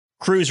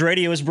Cruise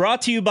Radio is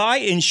brought to you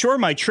by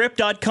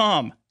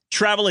InsureMyTrip.com.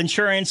 Travel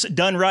insurance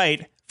done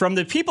right from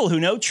the people who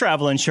know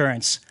travel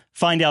insurance.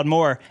 Find out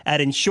more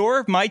at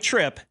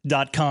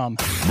InsureMyTrip.com.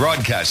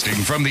 Broadcasting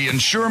from the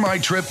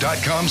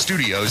InsureMyTrip.com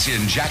studios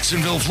in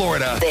Jacksonville,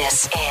 Florida.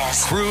 This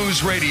is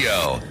Cruise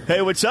Radio.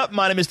 Hey, what's up?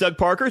 My name is Doug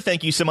Parker.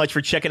 Thank you so much for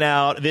checking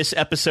out this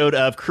episode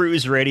of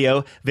Cruise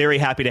Radio. Very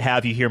happy to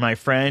have you here, my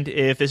friend.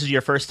 If this is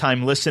your first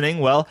time listening,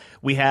 well,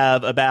 we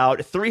have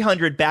about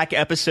 300 back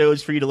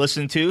episodes for you to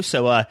listen to,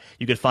 so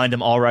you can find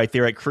them all right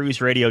there at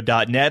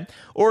cruiseradio.net,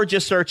 or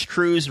just search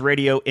Cruise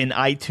Radio in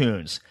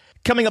iTunes.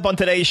 Coming up on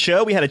today's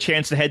show, we had a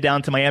chance to head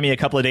down to Miami a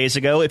couple of days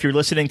ago. If you're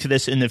listening to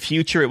this in the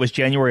future, it was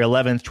January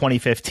 11th,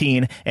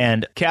 2015,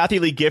 and Kathy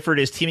Lee Gifford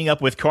is teaming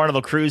up with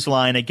Carnival Cruise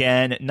Line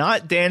again,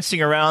 not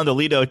dancing around the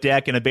Lido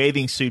deck in a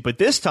bathing suit, but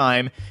this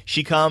time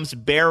she comes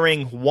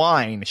bearing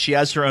wine. She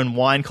has her own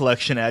wine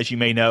collection, as you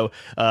may know,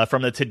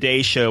 from the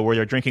Today Show, where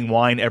they're drinking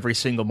wine every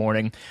single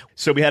morning.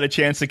 So we had a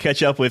chance to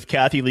catch up with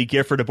Kathy Lee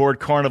Gifford aboard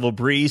Carnival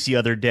Breeze the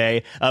other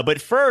day.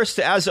 But first,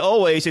 as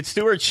always, it's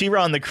Stuart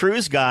Chiron, the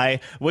cruise guy.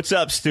 What's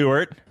up, Stuart?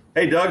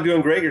 Hey, Doug,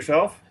 doing great.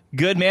 Yourself?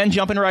 Good, man.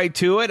 Jumping right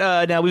to it.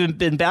 Now, we've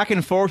been back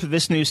and forth with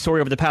this news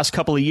story over the past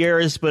couple of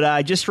years, but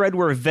I just read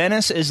where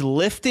Venice is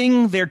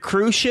lifting their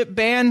cruise ship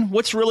ban.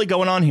 What's really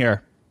going on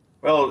here?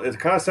 Well, it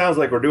kind of sounds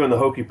like we're doing the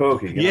hokey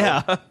pokey.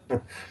 Yeah.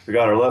 We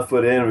got our left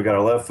foot in, we got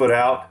our left foot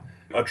out.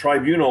 A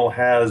tribunal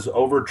has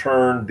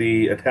overturned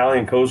the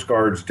Italian Coast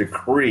Guard's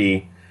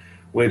decree,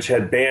 which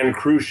had banned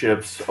cruise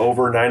ships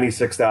over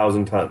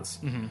 96,000 tons.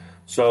 Mm-hmm.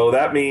 So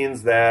that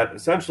means that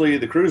essentially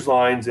the cruise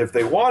lines, if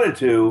they wanted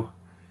to,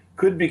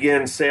 could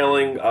begin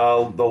sailing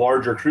the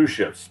larger cruise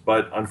ships.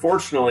 But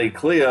unfortunately,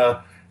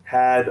 CLIA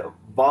had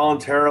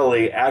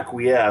voluntarily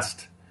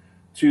acquiesced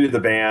to the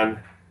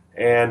ban,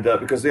 and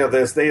because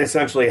they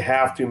essentially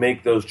have to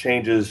make those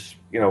changes,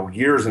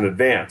 years in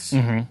advance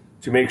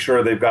to make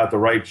sure they've got the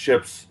right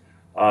ships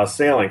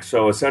sailing.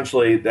 So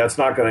essentially, that's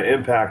not going to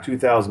impact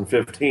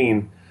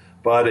 2015,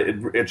 but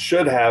it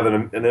should have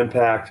an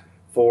impact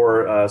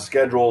for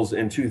schedules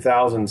in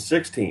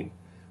 2016.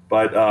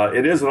 But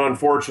it is an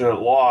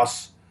unfortunate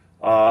loss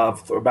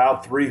of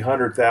about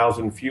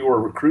 300,000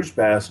 fewer cruise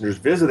passengers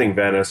visiting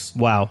Venice.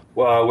 Wow.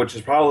 Which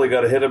is probably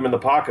going to hit them in the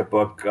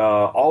pocketbook,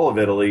 all of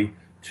Italy,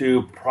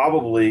 to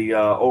probably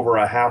over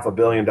 $500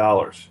 million.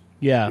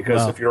 Yeah.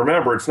 Because if you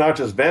remember, it's not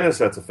just Venice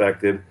that's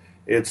affected,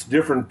 it's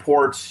different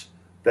ports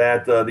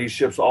that these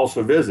ships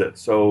also visit.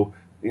 So,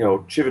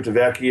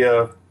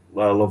 Civitavecchia,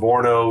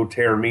 Livorno,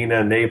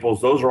 Taormina, Naples,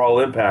 those are all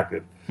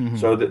impacted. Mm-hmm.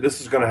 So this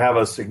is going to have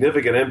a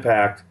significant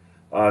impact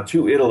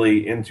to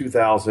Italy in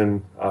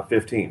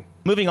 2015.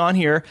 Moving on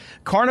here,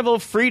 Carnival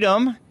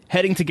Freedom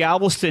heading to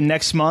Galveston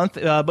next month,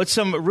 but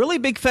some really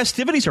big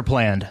festivities are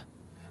planned.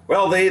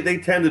 Well, they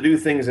tend to do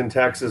things in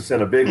Texas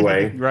in a big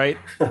way. Right.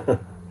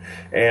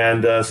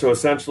 And so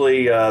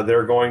essentially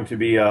they're going to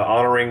be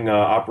honoring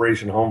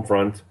Operation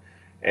Homefront,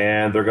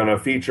 and they're going to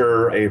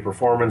feature a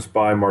performance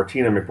by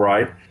Martina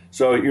McBride.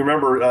 So you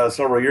remember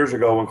several years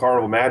ago when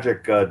Carnival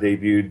Magic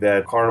debuted,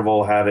 that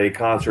Carnival had a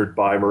concert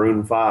by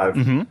Maroon 5.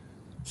 Mm-hmm.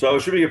 So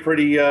it should be a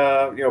pretty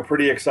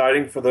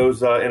exciting for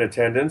those in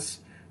attendance.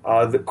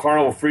 The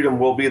Carnival Freedom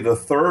will be the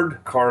third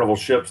Carnival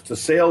ships to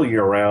sail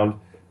year-round,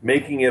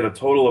 making it a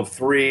total of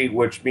 3,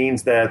 which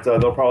means that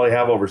they'll probably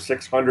have over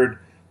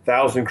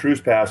 600,000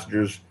 cruise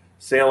passengers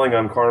sailing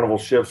on Carnival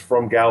ships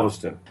from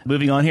Galveston.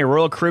 Moving on here,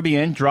 Royal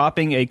Caribbean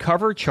dropping a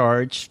cover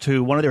charge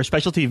to one of their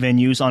specialty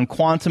venues on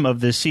Quantum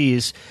of the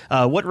Seas.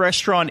 What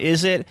restaurant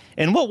is it,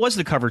 and what was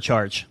the cover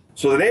charge?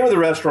 So the name of the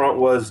restaurant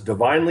was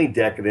Divinely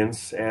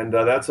Decadence, and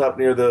that's up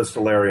near the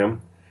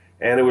Solarium.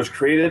 And it was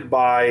created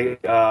by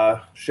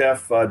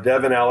Chef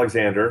Devin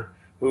Alexander,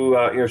 who,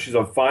 she's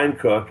a fine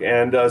cook.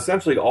 And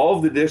essentially all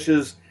of the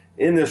dishes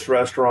in this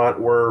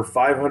restaurant were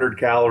 500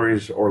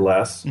 calories or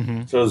less.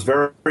 Mm-hmm. So it was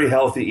very, very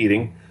healthy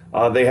eating.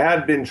 They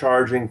had been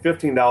charging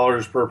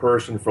 $15 per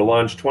person for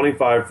lunch,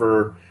 $25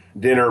 for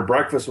dinner.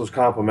 Breakfast was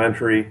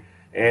complimentary.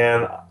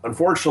 And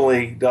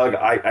unfortunately, Doug,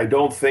 I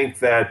don't think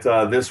that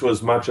this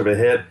was much of a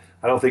hit.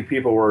 I don't think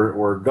people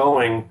were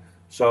going.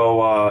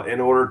 So in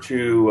order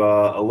to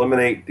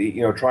eliminate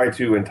try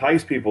to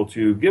entice people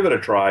to give it a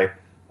try,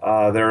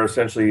 they're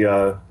essentially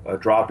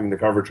dropping the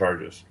cover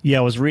charges. Yeah,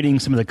 I was reading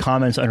some of the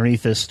comments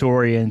underneath this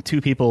story, and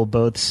two people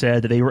both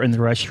said that they were in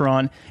the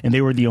restaurant and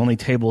they were the only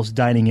tables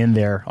dining in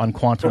there on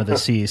Quantum of the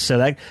Seas. So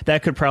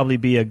that could probably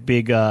be a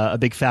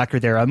big factor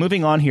there.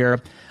 Moving on here,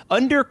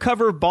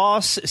 Undercover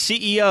Boss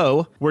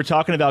CEO. We're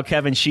talking about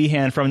Kevin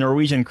Sheehan from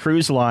Norwegian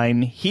Cruise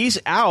Line. He's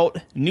out.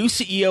 New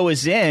CEO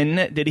is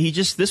in.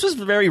 This was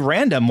very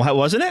random,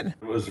 wasn't it?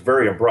 It was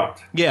very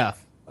abrupt. Yeah.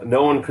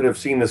 No one could have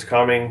seen this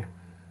coming.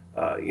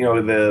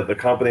 The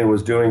company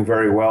was doing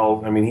very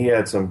well. I mean, he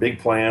had some big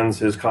plans.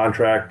 His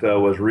contract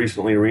was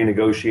recently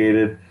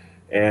renegotiated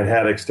and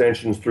had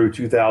extensions through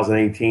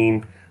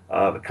 2018.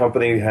 The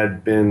company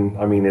had been,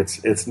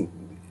 it's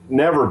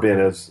never been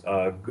as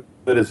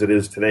good as it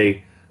is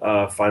today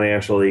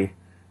financially.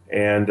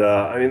 And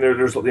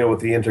there's with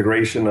the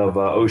integration of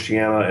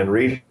Oceania and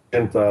Regent,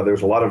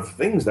 there's a lot of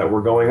things that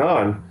were going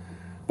on.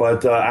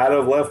 But out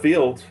of left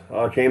field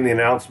came the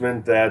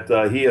announcement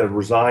that he had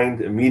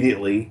resigned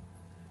immediately,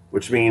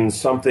 which means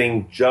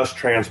something just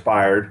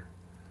transpired,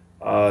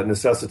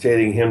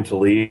 necessitating him to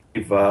leave.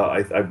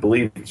 I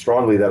believe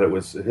strongly that it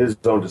was his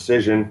own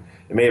decision.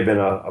 It may have been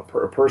a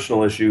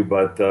personal issue,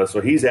 but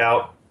so he's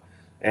out.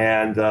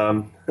 And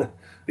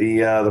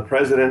the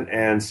president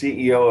and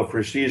CEO of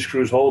Prestige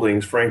Cruise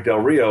Holdings, Frank Del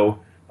Rio,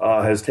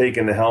 has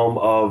taken the helm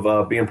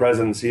of being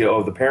president and CEO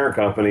of the parent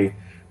company,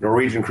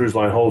 Norwegian Cruise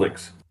Line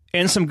Holdings.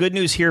 And some good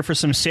news here for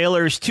some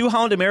sailors. 2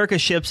 Holland America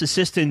ships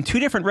assist in 2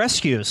 different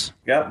rescues.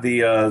 Yep, the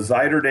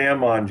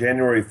Zuiderdam on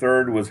January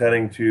 3rd was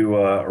heading to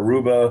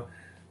Aruba,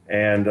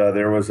 and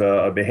there was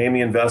a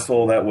Bahamian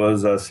vessel that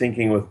was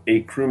sinking with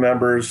 8 crew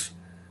members.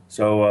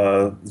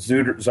 So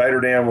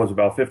Zuiderdam was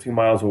about 15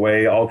 miles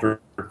away, altered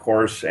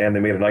course, and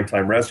they made a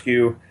nighttime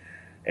rescue.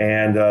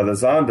 And the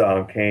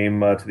Zaandam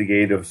came to the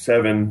aid of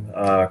 7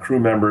 crew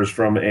members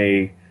from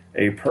a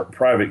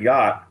private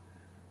yacht.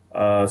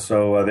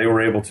 So they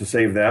were able to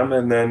save them.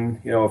 And then,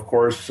 of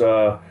course,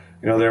 there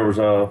was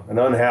an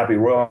unhappy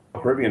Royal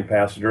Caribbean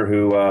passenger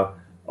who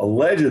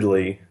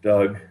allegedly,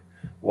 Doug,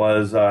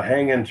 was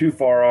hanging too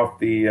far off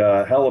the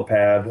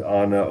helipad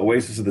on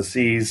Oasis of the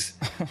Seas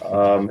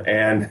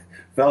and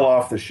fell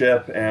off the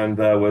ship and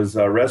was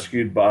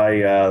rescued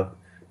by,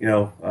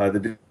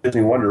 the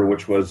Disney Wonder,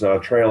 which was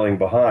trailing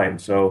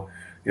behind. So,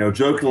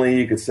 jokingly,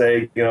 you could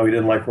say, he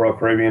didn't like Royal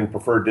Caribbean,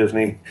 preferred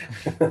Disney.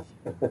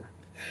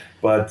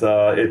 But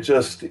it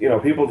just,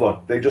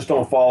 people they just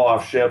don't fall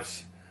off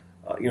ships.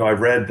 I've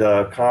read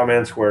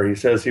comments where he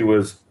says he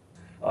was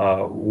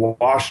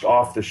washed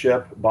off the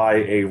ship by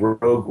a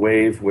rogue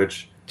wave,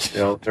 which,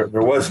 there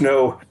was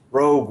no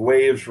rogue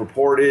waves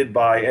reported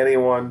by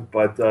anyone.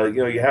 But,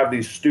 you have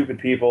these stupid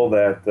people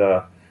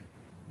that,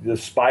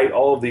 despite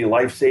all of the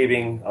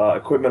life-saving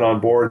equipment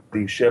on board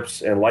these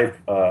ships and life,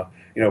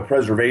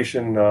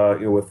 preservation,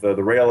 with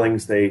the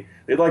railings, they'd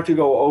like to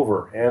go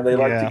over, and they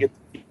like to get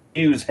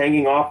views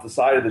hanging off the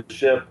side of the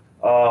ship,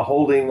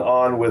 holding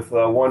on with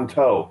one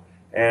toe.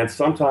 And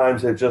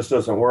sometimes it just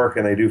doesn't work,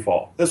 and they do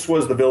fall. This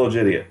was the Village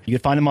Idiot. You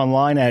can find him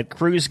online at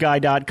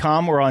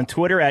cruiseguy.com or on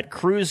Twitter at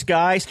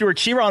cruiseguy. Stuart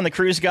Shearer on the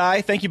Cruise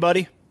Guy. Thank you,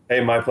 buddy.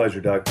 Hey, my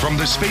pleasure, Doug. From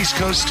the Space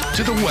Coast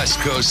to the West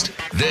Coast,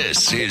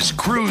 this is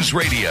Cruise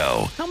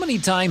Radio. How many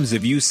times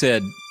have you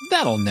said,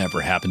 that'll never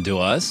happen to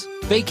us?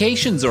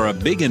 Vacations are a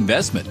big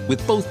investment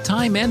with both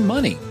time and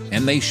money,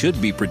 and they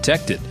should be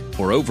protected.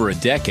 For over a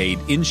decade,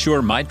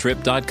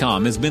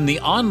 InsureMyTrip.com has been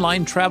the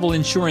online travel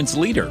insurance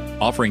leader,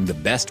 offering the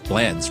best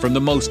plans from the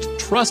most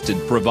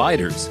trusted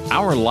providers.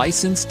 Our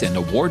licensed and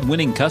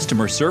award-winning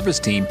customer service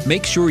team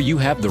makes sure you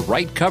have the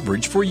right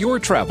coverage for your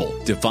travel.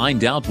 To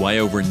find out why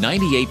over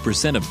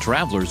 98% of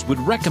travelers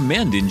would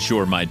recommend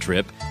Insure My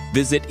Trip,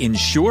 visit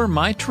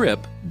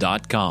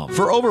InsureMyTrip.com.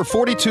 For over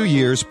 42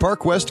 years,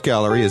 Park West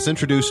Gallery has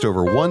introduced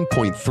over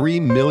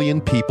 1.3 million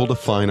people to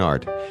fine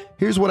art.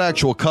 Here's what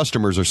actual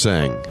customers are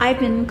saying. I've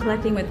been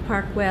collecting with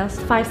Park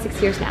West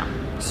 5-6 years now.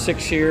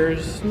 6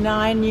 years.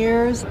 9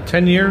 years.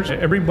 10 years.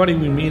 Everybody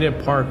we meet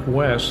at Park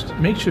West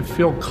makes you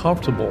feel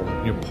comfortable.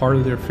 You're part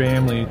of their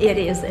family. It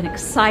is an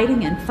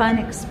exciting and fun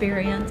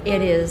experience.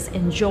 It is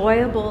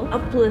enjoyable,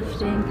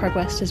 uplifting. Park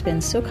West has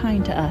been so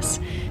kind to us.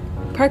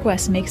 Park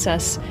West makes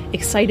us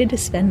excited to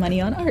spend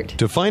money on art.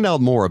 To find out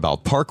more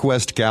about Park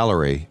West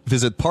Gallery,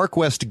 visit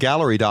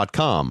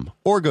parkwestgallery.com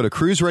or go to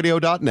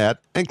cruiseradio.net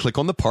and click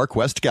on the Park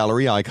West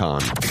Gallery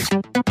icon.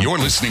 You're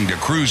listening to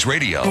Cruise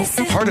Radio,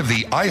 part of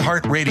the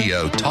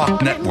iHeartRadio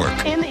Talk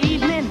Network. In the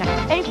evening,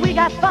 ain't we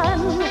got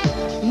fun?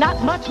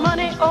 Not much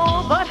money,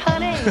 oh, but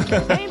honey,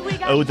 ain't we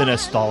got Oh, the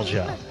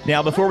nostalgia.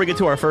 Now, before we get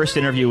to our first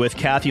interview with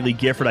Kathie Lee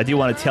Gifford, I do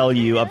want to tell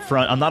you up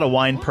front, I'm not a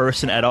wine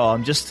person at all.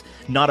 I'm just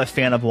not a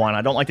fan of wine.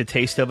 I don't like the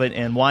taste of it,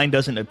 and wine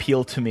doesn't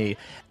appeal to me.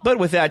 But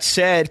with that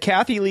said,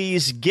 Kathie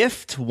Lee's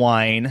gift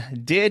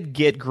wine did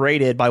get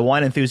graded by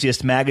Wine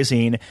Enthusiast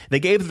magazine. They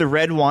gave the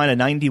red wine a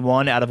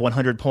 91 out of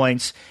 100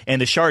 points,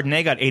 and the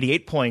Chardonnay got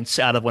 88 points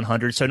out of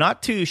 100, so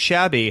not too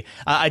shabby.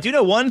 I do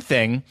know one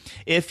thing.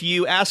 If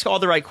you ask all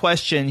the right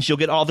questions, you'll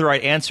get all the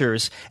right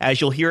answers, as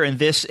you'll hear in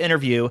this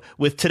interview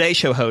with Today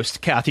Show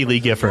host Kathie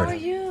Lee Gifford. How are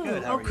you?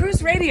 Oh,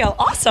 Cruise Radio.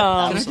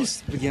 Awesome. Can I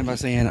just begin by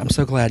saying I'm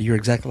so glad you're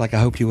exactly like I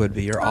hope you would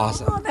be. You're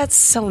awesome. Oh, that's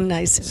so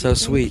nice. So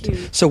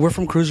sweet. So we're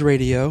from Cruise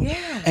Radio.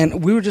 Yeah.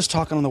 And we were just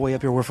talking on the way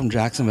up here. We're from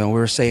Jacksonville. We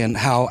were saying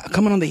how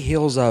coming on the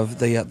heels of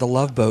the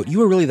Love Boat, you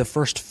were really the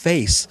first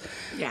face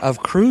of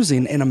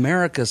cruising in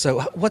America.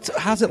 So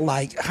how's it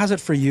like? How's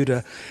it for you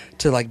to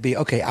to like be,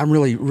 okay, I'm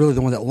really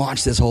the one that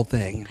launched this whole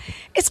thing?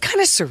 It's kind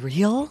of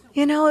surreal,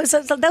 you know.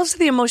 Those are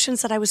the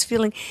emotions that I was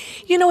feeling.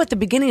 You know, at the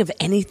beginning of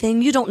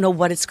anything, you don't know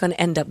what it's going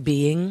to end up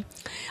being.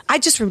 I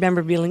just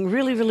remember feeling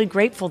really, really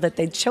grateful that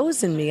they'd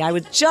chosen me. I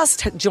had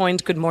just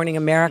joined Good Morning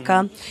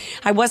America.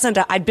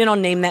 I'd been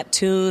on Name That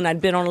Tune.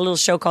 I'd been on a little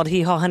show called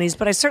Hee Haw Honeys,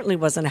 but I certainly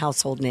wasn't a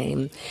household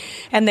name.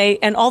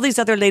 And all these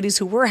other ladies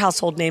who were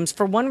household names,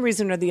 for one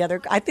reason or the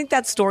other, I think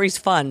that story's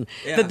fun.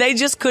 Yeah. That they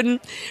just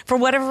couldn't, for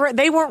whatever,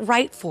 they weren't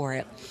right for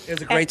it. It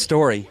was a great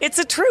story. It's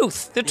a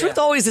truth. The truth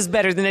always is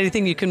better than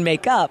anything you can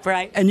make up,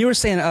 right? And you were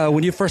saying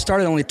when you first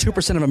started, only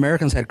 2% of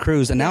Americans had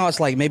cruised, and now it's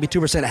like maybe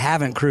 2%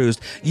 haven't cruised.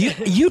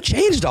 You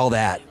changed all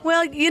that.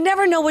 Well, you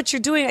never know what you're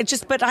doing.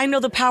 But I know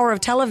the power of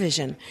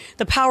television,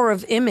 the power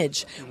of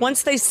image.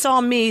 Once they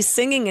saw me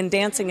singing and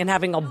dancing and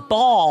having a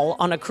ball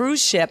on a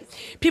cruise ship,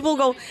 people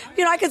go,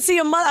 you know, I could see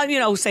a mother, you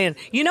know, saying,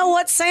 you know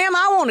what, Sam,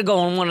 I want to go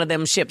on one of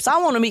them ships. I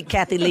want to meet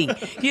Kathy Lee.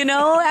 You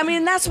know, I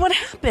mean, that's what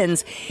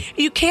happens.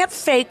 You can't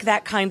fake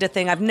that kind of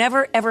thing. I've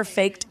never, ever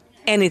faked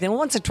anything.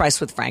 Once or twice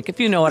with Frank, if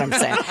you know what I'm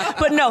saying.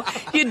 But no,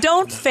 you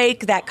don't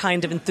fake that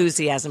kind of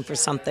enthusiasm for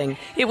something.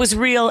 It was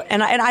real,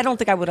 and I don't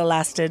think I would have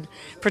lasted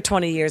for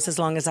 20 years as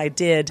long as I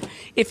did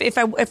if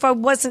I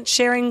wasn't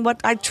sharing what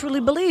I truly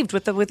believed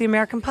with the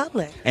American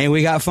public. And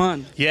we got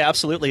fun. Yeah,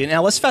 absolutely.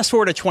 Now let's fast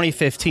forward to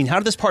 2015. How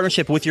did this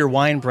partnership with your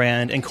wine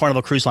brand and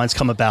Carnival Cruise Lines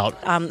come about?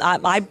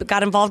 I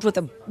got involved with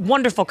a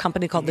wonderful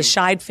company called the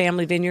Scheid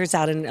Family Vineyards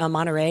out in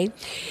Monterey.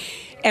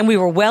 And we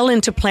were well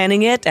into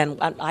planning it, and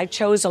I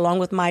chose, along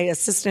with my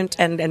assistant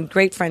and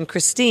great friend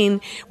Christine,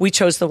 we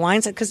chose the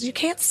wines, because you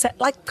can't sell,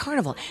 like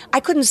Carnival,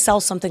 I couldn't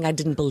sell something I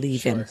didn't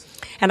believe in.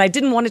 And I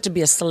didn't want it to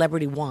be a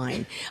celebrity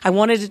wine. I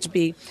wanted it to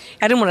be,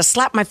 I didn't want to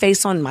slap my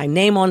face on, my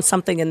name on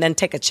something, and then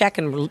take a check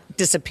and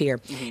disappear.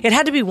 Mm-hmm. It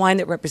had to be wine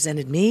that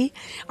represented me,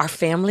 our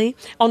family.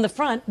 On the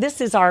front, that's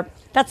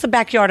the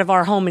backyard of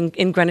our home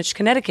in Greenwich,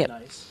 Connecticut.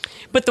 Nice.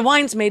 But the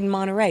wine's made in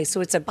Monterey,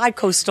 so it's a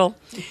bi-coastal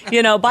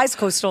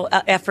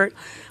effort.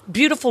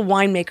 Beautiful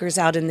winemakers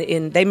out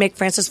they make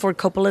Francis Ford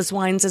Coppola's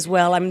wines as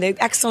well. I mean, they're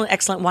excellent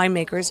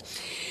winemakers.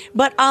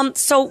 But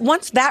so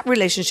once that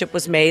relationship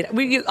was made,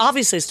 you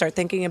obviously start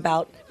thinking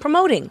about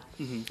promoting.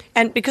 Mm-hmm.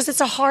 And because it's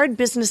a hard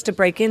business to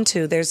break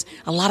into, there's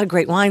a lot of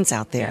great wines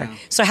out there. Yeah.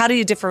 So how do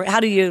you differ? How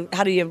do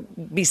you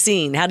be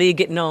seen? How do you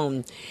get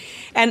known?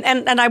 And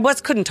I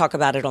couldn't talk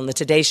about it on the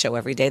Today Show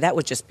every day. That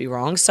would just be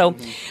wrong. So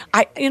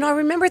I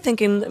remember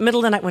thinking in the middle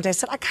of the night one day, I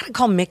said, I got to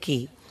call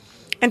Mickey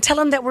and tell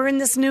him that we're in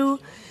this new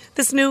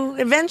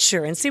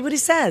adventure and see what he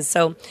says.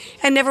 So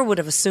I never would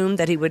have assumed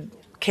that he would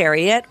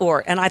carry it,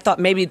 and I thought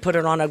maybe he'd put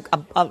it on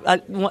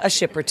a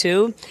ship or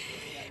two.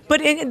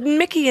 But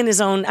Mickey in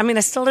his own, I mean,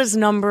 I still have his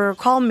number.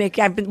 Call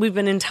Mickey. We've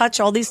been in touch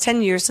all these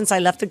 10 years since I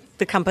left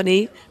the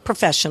company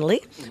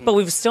professionally, but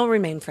we've still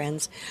remained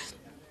friends.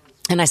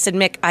 And I said,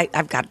 Mick,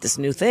 I've got this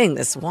new thing,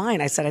 this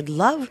wine. I said, I'd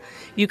love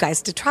you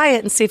guys to try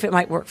it and see if it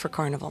might work for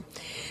Carnival.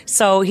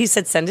 So he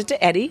said, send it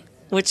to Eddie,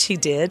 which he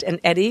did. And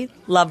Eddie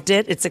loved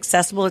it. It's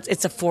accessible.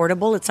 It's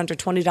affordable. It's under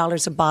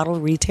 $20 a bottle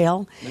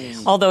retail,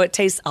 although it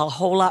tastes a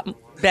whole lot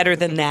better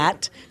than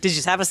that. Did you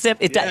just have a sip?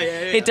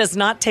 It does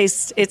not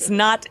taste.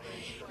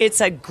 It's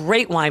a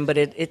great wine, but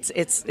it's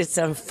an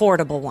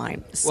affordable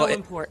wine. So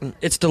important.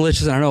 It's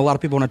delicious, and I know a lot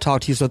of people want to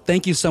talk to you, so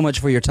thank you so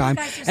much for your time.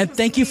 And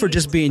thank you for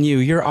just being you.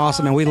 You're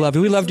awesome, and we love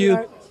you. We loved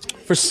you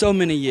for so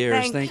many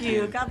years. Thank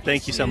you.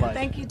 Thank you so much.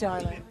 Thank you,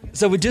 darling.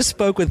 So we just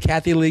spoke with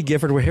Kathy Lee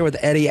Gifford. We're here with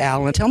Eddie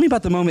Allen. Tell me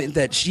about the moment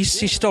that she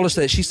told us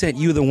that she sent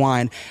you the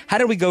wine. How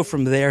did we go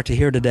from there to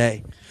here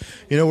today?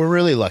 You know, we're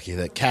really lucky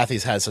that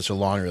Kathy's had such a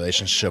long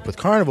relationship with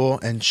Carnival,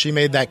 and she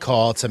made that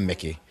call to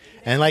Mickey.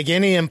 And like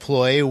any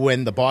employee,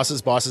 when the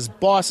boss's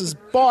boss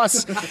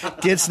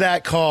gets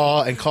that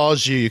call and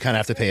calls you, you kind of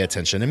have to pay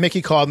attention. And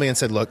Mickey called me and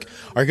said, look,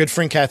 our good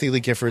friend Kathy Lee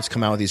Gifford's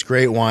come out with these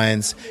great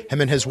wines.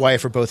 Him and his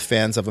wife are both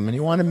fans of them, and he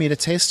wanted me to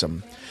taste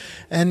them.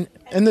 And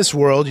in this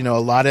world, you know, a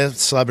lot of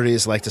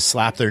celebrities like to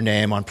slap their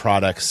name on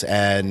products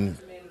and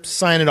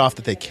sign it off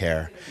that they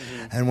care.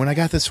 Mm-hmm. And when I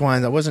got this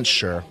wine, I wasn't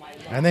sure.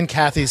 And then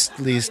Kathy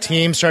Lee's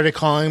team started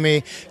calling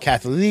me.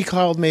 Kathy Lee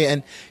called me.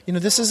 And, you know,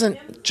 this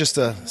isn't just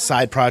a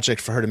side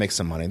project for her to make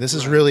some money. This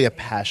is really a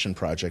passion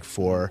project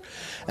for her.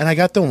 And I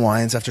got the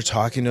wines after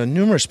talking to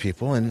numerous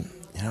people. And,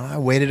 you know, I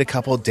waited a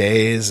couple of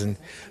days and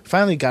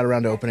finally got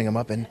around to opening them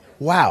up. And,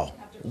 wow,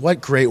 what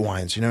great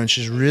wines, you know. And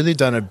she's really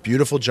done a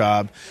beautiful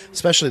job,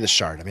 especially the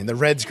Chard. I mean, the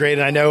red's great.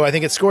 And I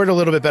think it scored a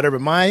little bit better.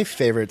 But my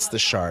favorite's the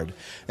Chard.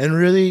 And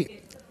really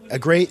a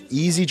great,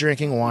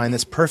 easy-drinking wine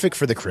that's perfect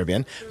for the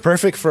Caribbean,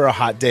 perfect for a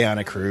hot day on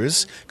a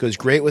cruise, goes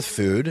great with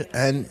food,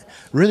 and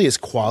really is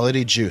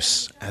quality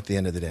juice at the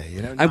end of the day.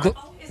 You know,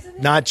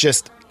 not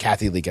just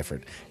Kathy Lee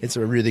Gifford. It's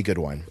a really good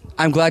wine.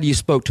 I'm glad you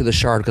spoke to the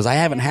Chard because I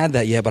haven't had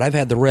that yet, but I've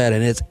had the red,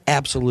 and it's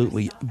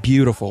absolutely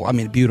beautiful. I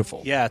mean,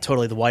 beautiful. Yeah,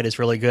 totally. The white is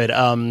really good.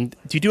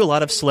 Do you do a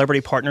lot of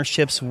celebrity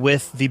partnerships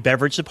with the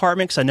beverage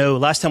department? Because I know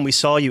last time we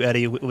saw you,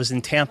 Eddie, it was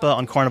in Tampa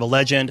on Carnival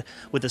Legend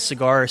with the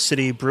Cigar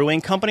City Brewing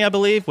Company, I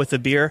believe, with the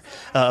beer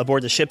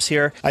aboard the ships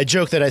here. I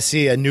joke that I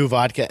see a new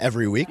vodka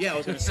every week. Yeah, I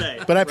was going to say.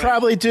 But I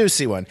probably do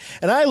see one.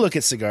 And I look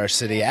at Cigar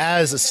City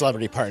as a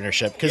celebrity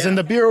partnership because in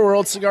the beer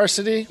world, Cigar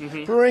City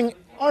Brewing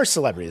are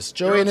celebrities.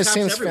 Joey and his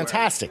team is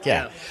fantastic,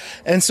 yeah.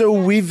 And so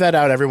we vet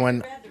out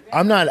everyone.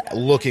 I'm not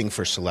looking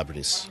for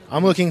celebrities.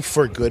 I'm looking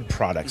for good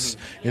products.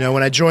 You know,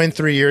 when I joined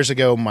 3 years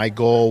ago, my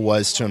goal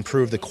was to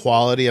improve the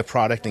quality of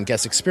product and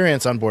guest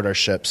experience on board our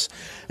ships.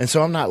 And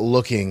so I'm not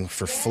looking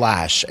for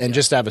flash and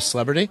just to have a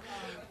celebrity.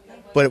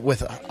 But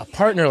with a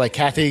partner like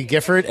Kathy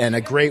Gifford and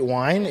a great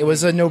wine, it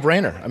was a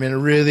no-brainer. I mean, it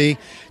really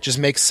just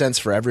makes sense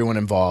for everyone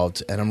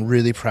involved, and I'm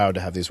really proud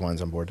to have these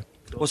wines on board.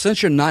 Well,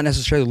 since you're not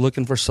necessarily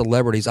looking for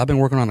celebrities, I've been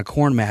working on a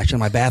corn mash in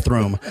my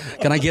bathroom.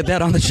 Can I get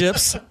that on the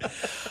ships?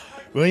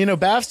 Well, you know,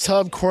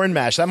 bathtub corn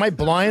mash, that might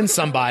blind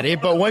somebody,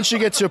 but once you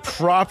get to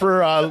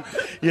proper,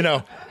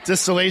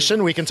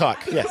 distillation, we can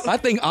talk. Yes. I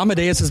think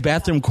Amadeus's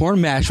bathroom corn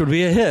mash would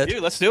be a hit.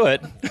 Dude, let's do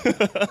it.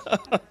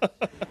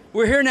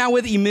 We're here now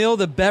with Emil,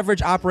 the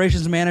beverage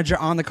operations manager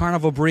on the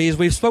Carnival Breeze.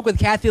 We've spoke with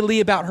Kathy Lee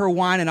about her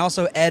wine and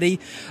also Eddie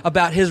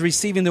about his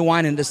receiving the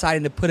wine and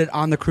deciding to put it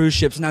on the cruise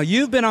ships. Now,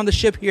 you've been on the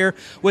ship here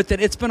with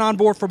it. It's been on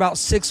board for about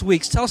 6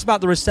 weeks. Tell us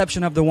about the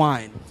reception of the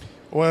wine.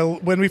 Well,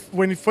 when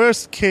it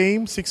first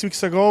came 6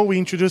 weeks ago, we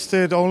introduced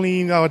it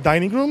only in our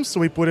dining rooms. So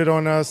we put it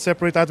on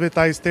separate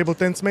advertised table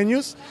tents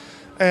menus.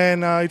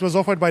 And it was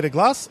offered by the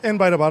glass and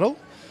by the bottle.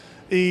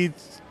 It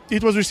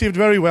was received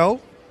very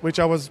well, which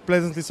I was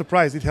pleasantly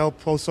surprised. It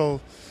helped also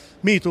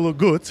me to look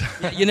good.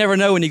 You never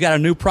know when you got a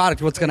new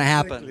product what's going to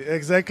happen.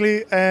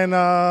 Exactly. And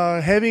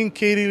having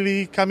Katie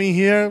Lee coming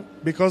here,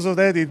 because of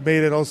that, it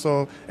made it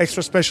also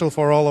extra special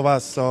for all of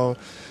us. So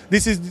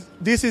this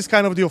is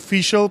kind of the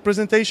official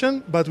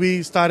presentation, but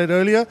we started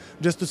earlier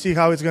just to see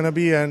how it's going to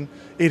be, and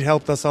it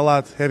helped us a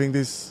lot having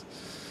this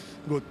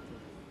good.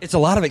 It's a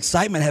lot of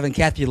excitement having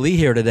Kathy Lee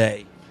here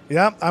today.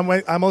 Yeah,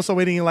 I'm also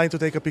waiting in line to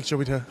take a picture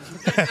with her.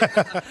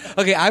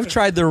 Okay, I've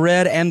tried the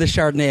red and the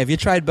Chardonnay. Have you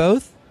tried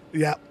both?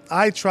 Yeah,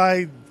 I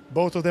tried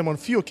both of them on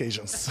few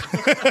occasions.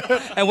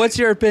 And what's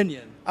your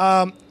opinion?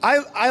 I'm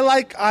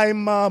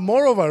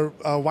more of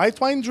a white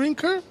wine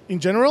drinker in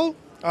general.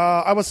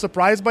 I was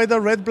surprised by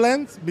the red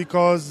blend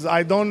because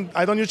I don't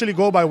usually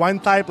go by one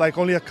type, like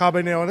only a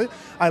Cabernet on it.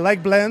 I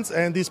like blends,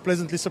 and this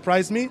pleasantly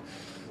surprised me.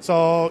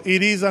 So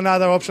it is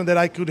another option that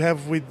I could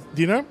have with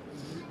dinner.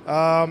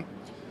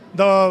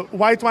 The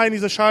white wine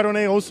is a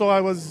Chardonnay. Also,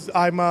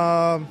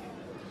 I'm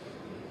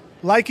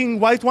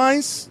liking white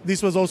wines.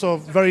 This was also a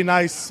very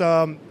nice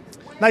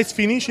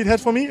finish it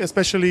had for me,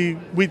 especially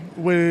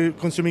with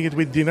consuming it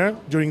with dinner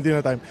during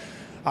dinner time.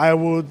 I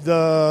would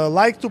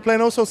like to plan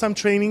also some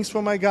trainings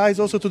for my guys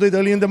also today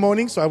early in the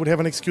morning, so I would have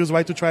an excuse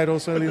why to try it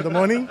also early in the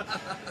morning.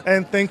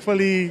 And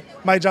thankfully,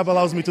 my job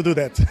allows me to do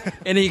that.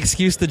 Any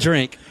excuse to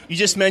drink. You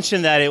just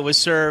mentioned that it was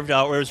served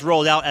or it was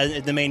rolled out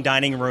in the main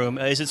dining room.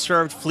 Is it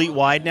served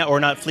fleet-wide now,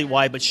 or not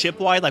fleet-wide, but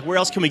ship-wide? Like, where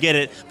else can we get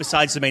it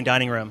besides the main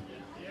dining room?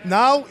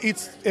 Now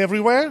it's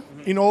everywhere.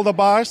 In all the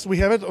bars, we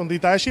have it on the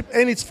entire ship,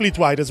 and it's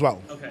fleet-wide as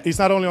well. Okay. It's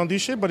not only on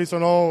this ship, but it's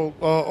on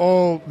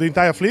all the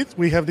entire fleet.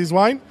 We have this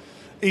wine.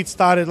 It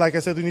started, like I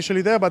said,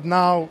 initially there, but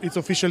now it's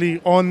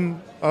officially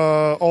on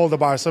all the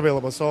bars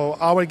available. So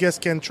our guests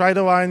can try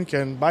the wine,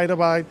 can buy the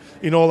wine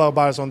in all our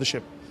bars on the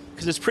ship.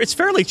 Because it's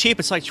fairly cheap.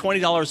 It's like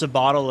 $20 a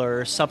bottle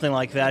or something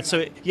like that.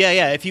 So,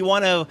 yeah. If you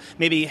want to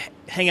maybe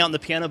hang out in the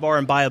piano bar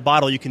and buy a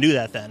bottle, you can do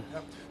that then.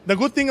 The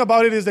good thing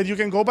about it is that you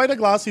can go by the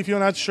glass. If you're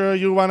not sure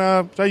you want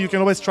to try, you can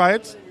always try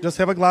it. Just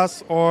have a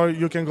glass, or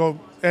you can go.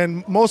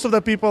 And most of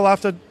the people,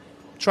 after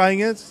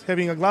trying it,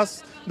 having a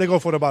glass, they go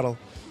for the bottle.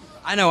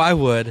 I know I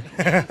would.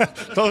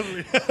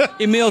 Totally.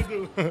 Emil,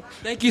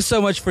 thank you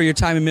so much for your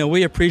time, Emil.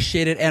 We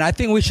appreciate it. And I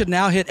think we should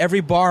now hit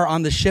every bar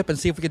on the ship and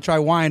see if we can try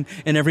wine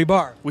in every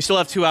bar. We still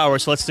have 2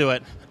 hours, so let's do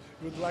it.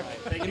 Good luck.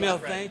 Emil,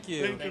 thank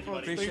you.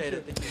 Appreciate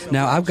it.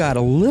 Now, I've got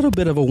a little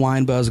bit of a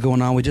wine buzz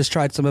going on. We just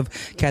tried some of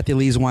Kathy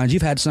Lee's wines.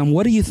 You've had some.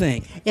 What do you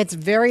think? It's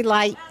very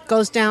light,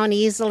 goes down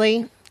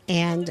easily.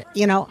 And,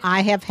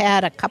 I have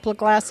had a couple of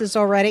glasses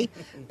already,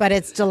 but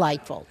it's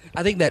delightful.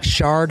 I think that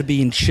Chard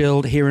being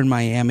chilled here in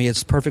Miami,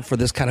 it's perfect for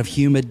this kind of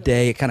humid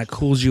day. It kind of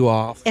cools you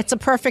off. It's a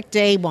perfect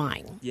day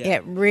wine. Yeah.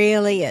 It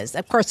really is.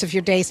 Of course, if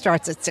your day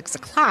starts at 6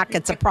 o'clock,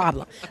 it's a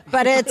problem.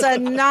 But it's a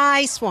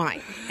nice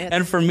wine.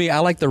 And for me, I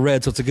like the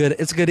red, so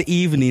it's a good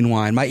evening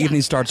wine. My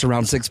evening starts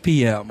around 6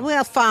 p.m.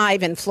 Well,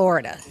 5 in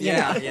Florida.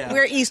 Yeah.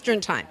 We're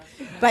Eastern time.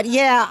 But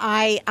yeah,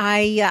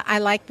 I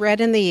like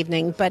red in the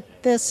evening, but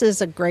this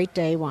is a great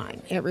day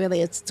wine. It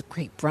really is. It's a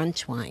great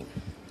brunch wine.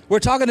 We're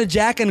talking to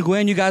Jack and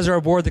Gwen. You guys are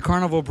aboard the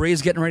Carnival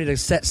Breeze, getting ready to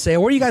set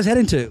sail. Where are you guys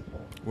heading to?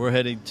 We're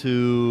heading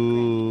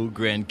to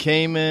Grand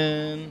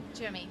Cayman,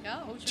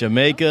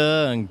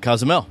 Jamaica, and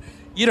Cozumel.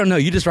 You don't know.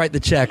 You just write the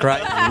check,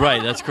 right?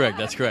 Right. That's correct.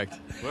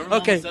 Wherever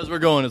Mama says we're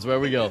going is where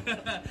we go.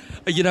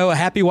 A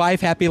happy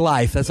wife, happy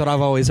life. That's what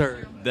I've always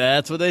heard.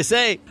 That's what they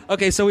say.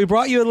 Okay, so we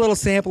brought you a little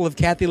sample of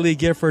Kathy Lee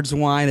Gifford's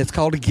wine. It's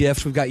called a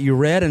gift. We've got you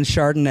red and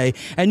Chardonnay.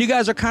 And you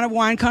guys are kind of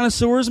wine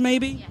connoisseurs,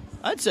 maybe? Yeah.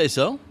 I'd say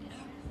so.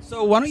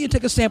 So why don't you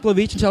take a sample of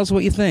each and tell us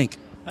what you think?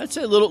 I'd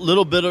say a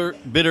little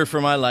bitter for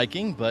my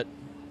liking, but...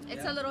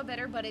 It's a little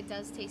bitter, but it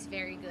does taste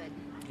very good.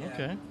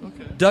 Okay.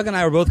 Doug and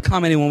I were both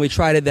commenting when we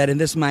tried it that in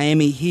this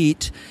Miami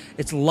heat,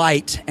 it's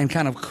light and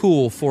kind of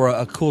cool for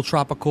a cool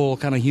tropical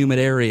kind of humid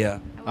area.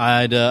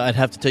 I'd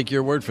have to take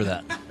your word for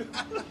that.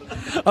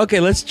 Okay,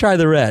 let's try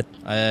the red.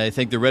 I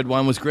think the red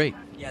wine was great.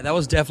 Yeah, that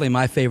was definitely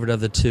my favorite of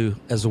the two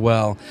as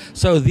well.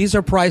 So these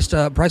are price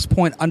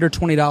point under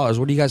 $20.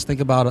 What do you guys think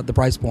about the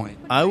price point?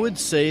 I would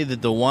say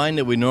that the wine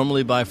that we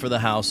normally buy for the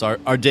house, our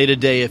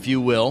day-to-day, if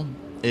you will,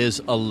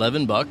 is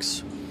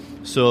 $11.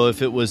 So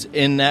if it was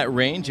in that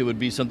range, it would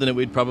be something that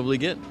we'd probably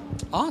get.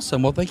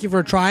 Awesome. Well, thank you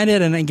for trying it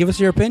and give us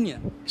your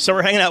opinion. So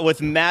we're hanging out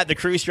with Matt, the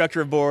cruise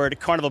director aboard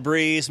Carnival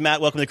Breeze.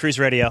 Matt, welcome to Cruise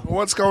Radio.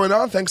 What's going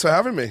on? Thanks for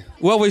having me.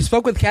 Well, we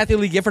spoke with Kathy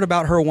Lee Gifford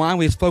about her wine.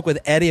 We spoke with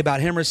Eddie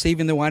about him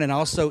receiving the wine, and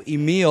also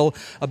Emil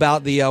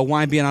about the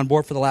wine being on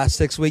board for the last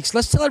 6 weeks.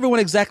 Let's tell everyone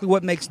exactly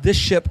what makes this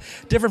ship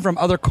different from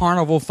other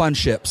Carnival fun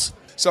ships.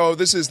 So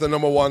this is the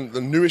number one, the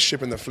newest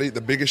ship in the fleet,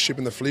 the biggest ship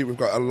in the fleet. We've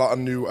got a lot of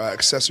new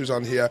accessories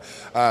on here.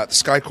 The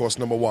Sky Course,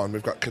 number one.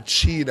 We've got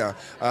Kachina,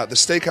 the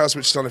Steakhouse,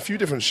 which is on a few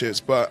different ships,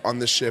 but on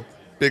this ship,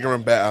 bigger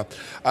and better.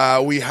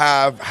 We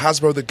have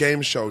Hasbro the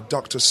Game Show,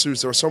 Dr.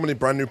 Seuss. There are so many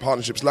brand new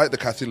partnerships like the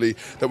Kathy Lee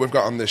that we've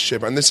got on this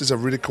ship. And this is a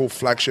really cool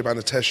flagship and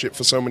a test ship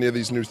for so many of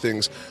these new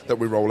things that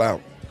we roll out.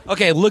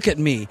 Okay, look at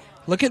me.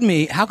 Look at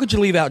me. How could you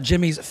leave out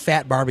Jimmy's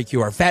Fat Barbecue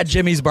or Fat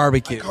Jimmy's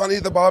Barbecue? I can't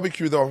eat the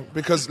barbecue, though,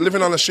 because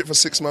living on a ship for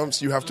 6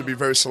 months, you have to be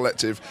very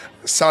selective.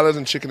 Salad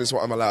and chicken is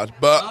what I'm allowed.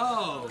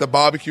 But the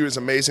barbecue is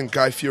amazing.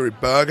 Guy Fieri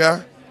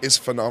Burger is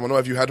phenomenal.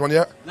 Have you had one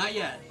yet? Not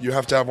yet. You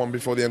have to have one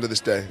before the end of this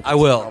day. I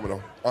will.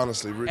 Phenomenal.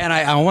 Honestly. Really. And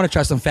I want to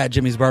try some Fat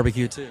Jimmy's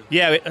Barbecue, too.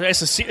 Yeah,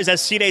 is that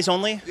sea days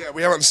only? Yeah,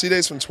 we have it on sea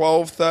days from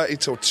 12:30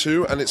 till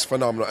 2, and it's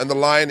phenomenal. And the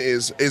line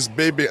is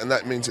baby, and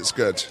that means it's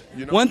good.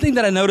 You know? One thing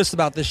that I noticed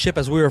about this ship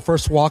as we were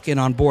first walking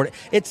on board,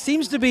 it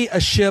seems to be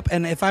a ship,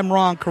 and if I'm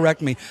wrong,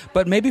 correct me,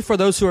 but maybe for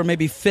those who are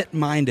maybe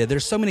fit-minded.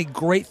 There's so many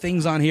great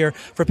things on here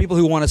for people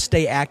who want to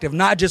stay active,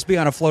 not just be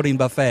on a floating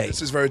buffet.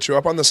 This is very true.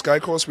 Up on the Sky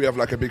Course, we have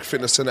like a big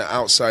fitness center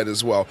outside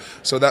as well.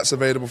 So that's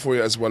available for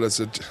you as well as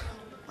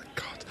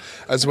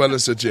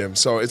the gym.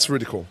 So it's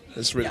really cool.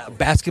 It's really cool.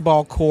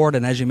 Basketball court,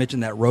 and as you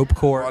mentioned, that rope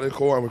court. And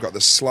we've got the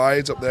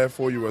slides up there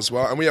for you as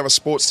well. And we have a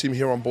sports team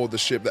here on board the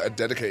ship that are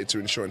dedicated to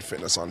ensuring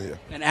fitness on here.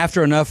 And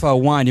after enough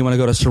wine, you want to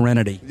go to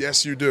Serenity.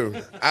 Yes, you do.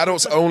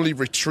 Adults only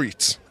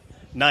retreat.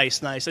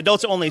 Nice.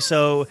 Adults only,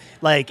 so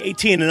like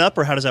 18 and up,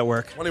 or how does that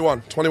work?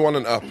 21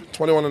 and up.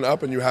 21 and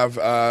up, and you have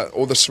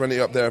all the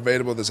Serenity up there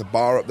available. There's a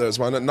bar up there as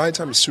well. And at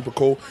nighttime, it's super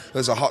cool.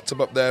 There's a hot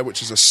tub up there,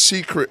 which is a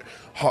secret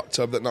hot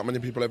tub that not many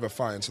people ever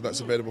find. So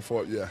that's available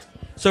for it, yeah.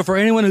 So for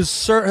anyone who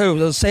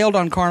sailed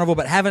on Carnival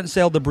but haven't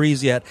sailed the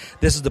Breeze yet,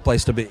 this is the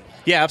place to be.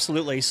 Yeah,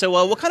 absolutely. So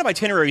what kind of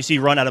itineraries do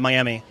you run out of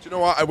Miami? Do you know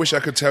what? I wish I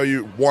could tell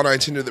you one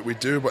itinerary that we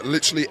do, but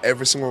literally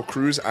every single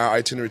cruise, our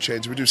itinerary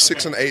changes. We do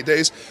 6 and 8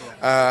 days.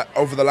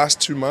 Over the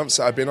last 2 months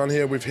that I've been on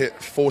here, we've hit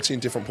 14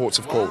 different ports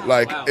of call.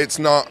 It's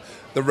not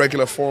the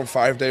regular 4 and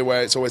 5 day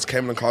where it's always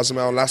Cayman and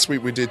Cozumel. Last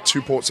week we did 2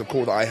 ports of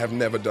call that I have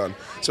never done.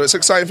 So it's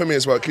exciting for me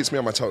as well. It keeps me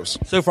on my toes.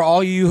 So for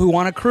all you who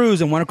want to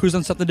cruise and want to cruise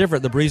on something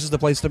different, the Breeze is the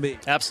place to be.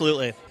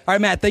 Absolutely. All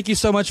right, Matt, thank you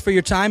so much for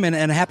your time and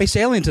happy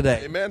sailing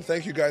today. Amen.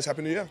 Thank you, guys.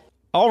 Happy New Year.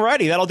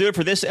 Alrighty, that'll do it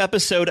for this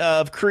episode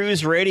of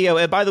Cruise Radio.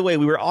 And by the way,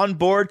 we were on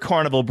board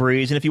Carnival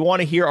Breeze, and if you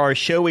want to hear our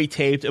show we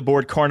taped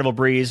aboard Carnival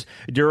Breeze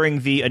during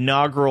the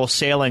inaugural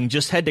sailing,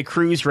 just head to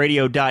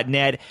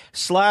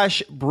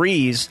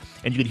cruiseradio.net/breeze,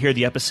 and you can hear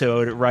the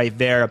episode right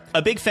there.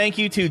 A big thank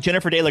you to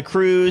Jennifer De La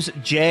Cruz,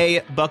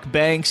 Jay, Buck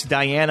Banks,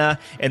 Diana,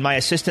 and my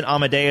assistant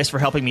Amadeus for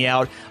helping me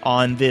out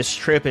on this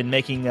trip and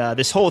making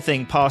this whole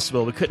thing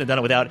possible. We couldn't have done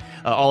it without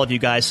all of you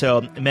guys,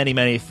 so many,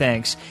 many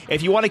thanks.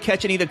 If you want to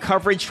catch any of the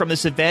coverage from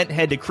this event,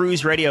 head to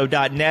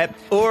cruiseradio.net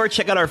or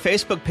check out our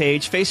Facebook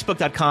page,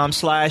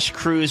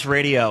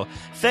 facebook.com/cruiseradio.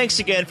 Thanks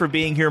again for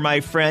being here,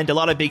 my friend. A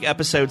lot of big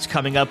episodes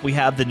coming up. We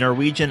have the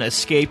Norwegian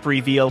Escape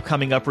reveal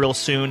coming up real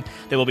soon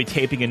that we'll be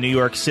taping in New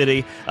York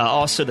City.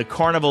 Also, the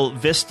Carnival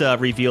Vista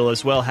reveal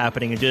as well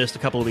happening in just a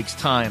couple of weeks'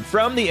 time.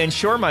 From the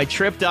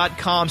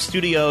InsureMyTrip.com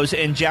studios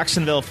in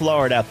Jacksonville,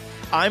 Florida,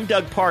 I'm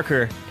Doug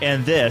Parker,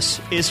 and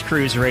this is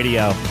Cruise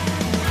Radio.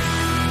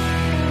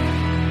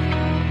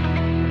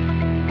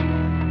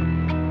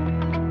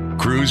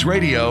 Cruise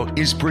Radio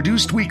is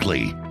produced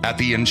weekly at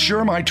the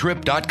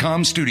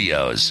InsureMyTrip.com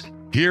studios.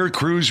 Hear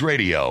Cruise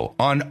Radio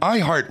on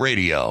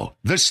iHeartRadio,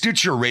 the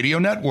Stitcher Radio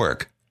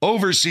Network,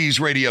 Overseas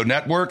Radio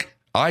Network,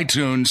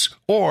 iTunes,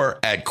 or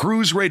at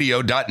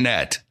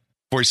cruiseradio.net.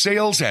 For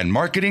sales and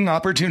marketing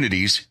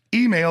opportunities,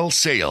 email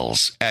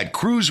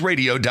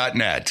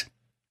sales@cruiseradio.net.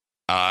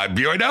 I'm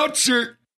your announcer,